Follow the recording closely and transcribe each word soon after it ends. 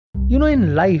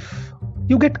In life,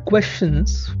 you get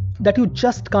questions that you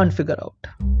just can't figure out.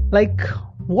 Like,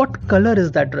 what color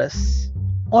is that dress?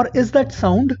 Or is that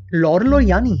sound Laurel or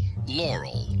Yanni?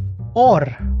 Laurel. Or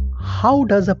how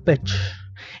does a pitch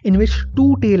in which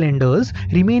two tailenders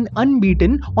remain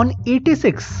unbeaten on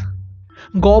 86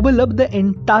 gobble up the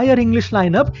entire English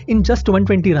lineup in just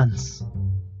 120 runs?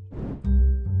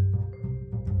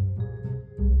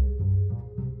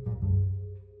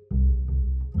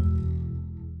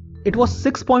 It was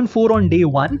 6.4 on day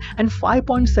 1 and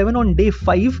 5.7 on day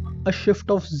 5, a shift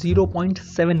of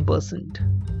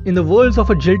 0.7%. In the words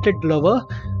of a jilted lover,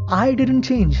 I didn't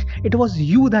change, it was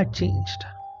you that changed.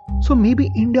 So maybe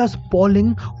India's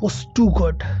bowling was too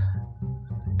good.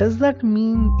 Does that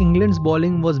mean England's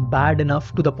bowling was bad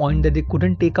enough to the point that they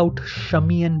couldn't take out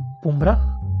Shami and Bumrah?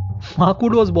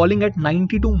 Makud was bowling at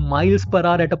 92 miles per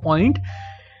hour at a point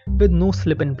with no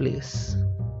slip in place.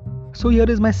 So here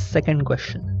is my second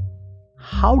question.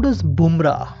 How does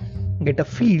Bumrah get a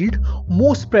field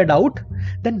more spread out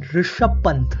than Rishabh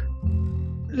Pant?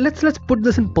 Let's put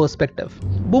this in perspective.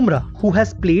 Bumrah, who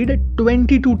has played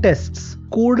 22 tests,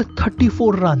 scored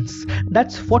 34 runs.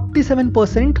 That's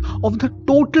 47% of the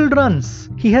total runs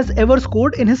he has ever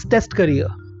scored in his test career.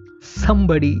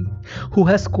 Somebody who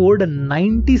has scored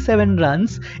 97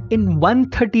 runs in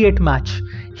 138 match,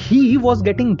 he was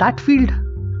getting that field.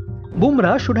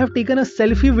 Bumrah should have taken a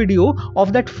selfie video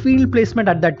of that field placement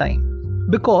at that time,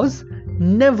 because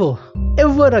never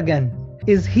ever again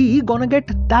is he gonna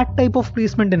get that type of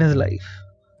placement in his life.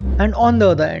 And on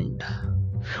the other end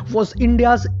was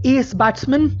India's ace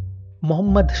batsman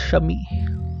Mohammad Shami.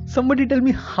 Somebody tell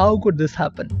me, how could this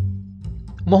happen?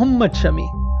 Mohammad Shami,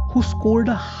 who scored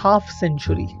a half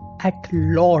century at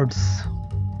Lords.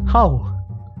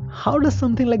 How does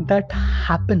something like that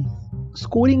happen?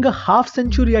 Scoring a half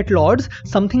century at Lords,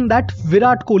 something that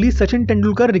Virat Kohli, Sachin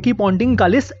Tendulkar, Ricky Ponting,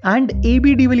 Kallis and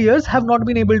AB de Villiers have not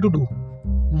been able to do.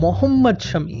 Mohammad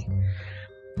Shami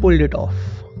pulled it off.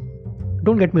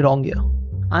 Don't get me wrong here.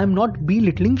 I am not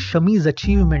belittling Shami's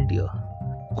achievement here.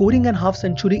 Scoring a half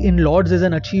century in Lords is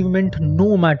an achievement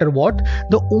no matter what.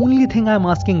 The only thing I am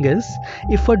asking is,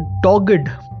 if a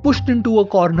dogged pushed into a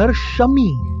corner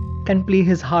Shami can play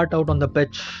his heart out on the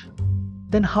pitch,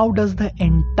 then how does the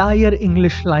entire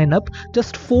English lineup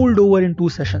just fold over in 2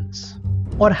 sessions?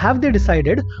 Or have they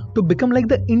decided to become like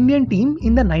the Indian team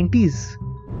in the 90s?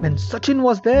 When Sachin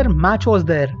was there, match was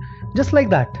there. Just like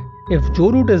that. If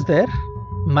Joe Root is there,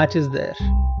 match is there.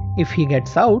 If he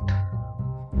gets out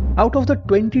of the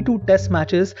 22 test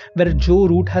matches where Joe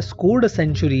Root has scored a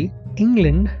century,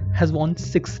 England has won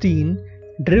 16,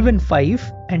 driven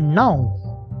 5 and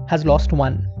now has lost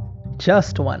 1.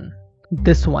 Just 1.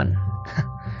 This one.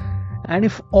 And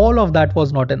if all of that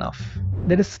was not enough,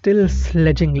 there is still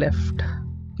sledging left.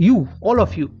 You, all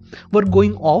of you, were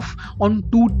going off on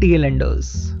 2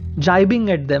 tailenders, jibing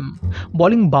at them,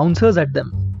 bowling bouncers at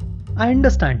them. I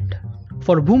understand.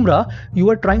 For Bumrah, you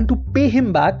were trying to pay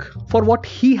him back for what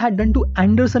he had done to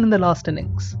Anderson in the last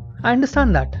innings. I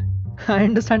understand that. I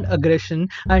understand aggression,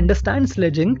 I understand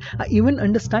sledging, I even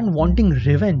understand wanting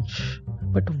revenge.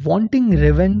 But wanting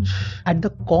revenge at the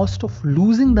cost of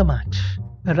losing the match.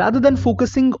 Rather than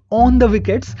focusing on the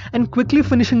wickets and quickly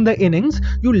finishing the innings,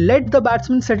 you let the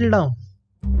batsman settle down.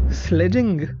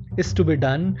 Sledging is to be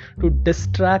done to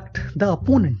distract the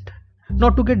opponent,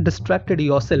 not to get distracted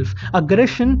yourself.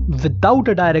 Aggression without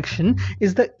a direction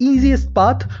is the easiest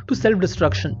path to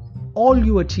self-destruction. All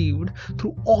you achieved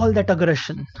through all that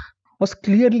aggression was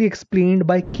clearly explained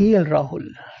by KL Rahul,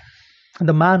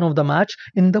 the man of the match,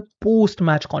 in the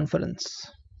post-match conference.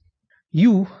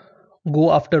 You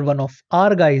go after one of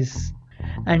our guys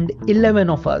and 11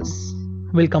 of us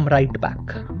will come right back.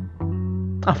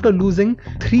 After losing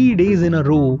 3 days in a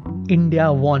row,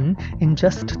 India won in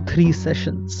just 3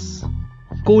 sessions.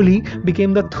 Kohli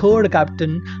became the 3rd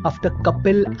captain after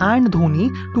Kapil and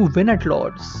Dhoni to win at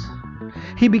Lords.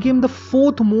 He became the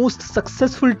 4th most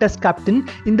successful test captain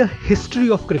in the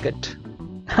history of cricket.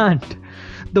 And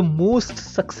the most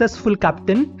successful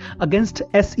captain against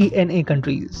SENA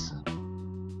countries.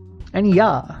 And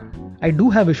yeah, I do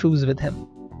have issues with him,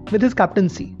 with his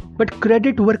captaincy. But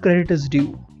credit where credit is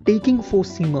due. Taking 4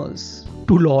 seamers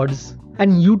to Lords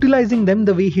and utilizing them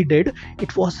the way he did,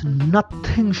 it was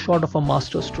nothing short of a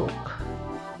masterstroke.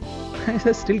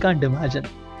 I still can't imagine.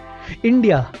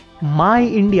 India, my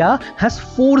India, has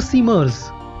 4 seamers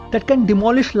that can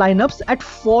demolish lineups at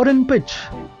foreign pitch.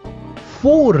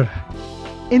 4!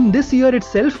 In this year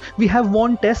itself, we have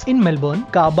won tests in Melbourne,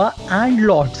 Kaaba and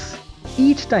Lords.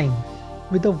 Each time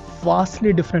with a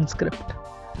vastly different script.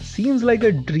 Seems like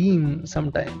a dream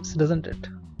sometimes, doesn't it?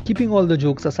 Keeping all the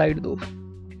jokes aside though.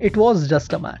 It was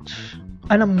just a match.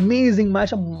 An amazing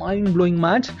match, a mind-blowing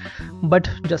match, but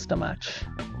just a match.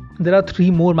 There are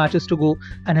 3 more matches to go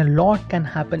and a lot can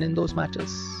happen in those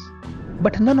matches.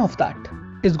 But none of that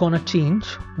is gonna change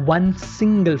one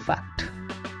single fact.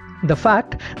 The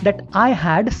fact that I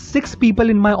had 6 people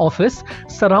in my office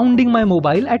surrounding my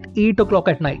mobile at 8 o'clock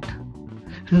at night.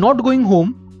 Not going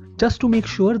home just to make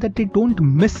sure that they don't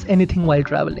miss anything while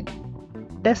traveling.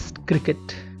 Test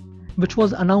cricket, which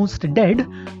was announced dead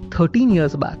 13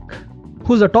 years back,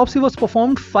 whose autopsy was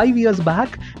performed 5 years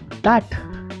back, that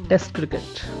Test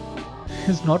cricket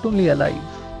is not only alive,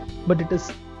 but it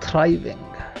is thriving.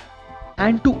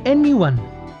 And to anyone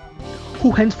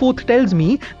who henceforth tells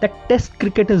me that Test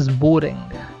cricket is boring,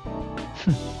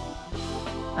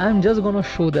 I'm just gonna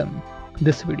show them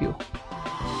this video.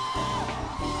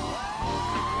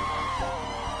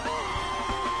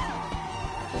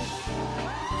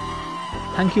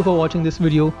 Thank you for watching this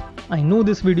video. I know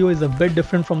this video is a bit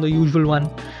different from the usual one,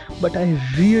 but I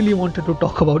really wanted to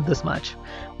talk about this match.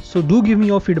 So do give me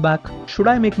your feedback. Should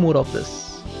I make more of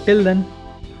this? Till then,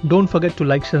 don't forget to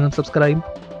like, share and subscribe.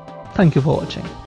 Thank you for watching.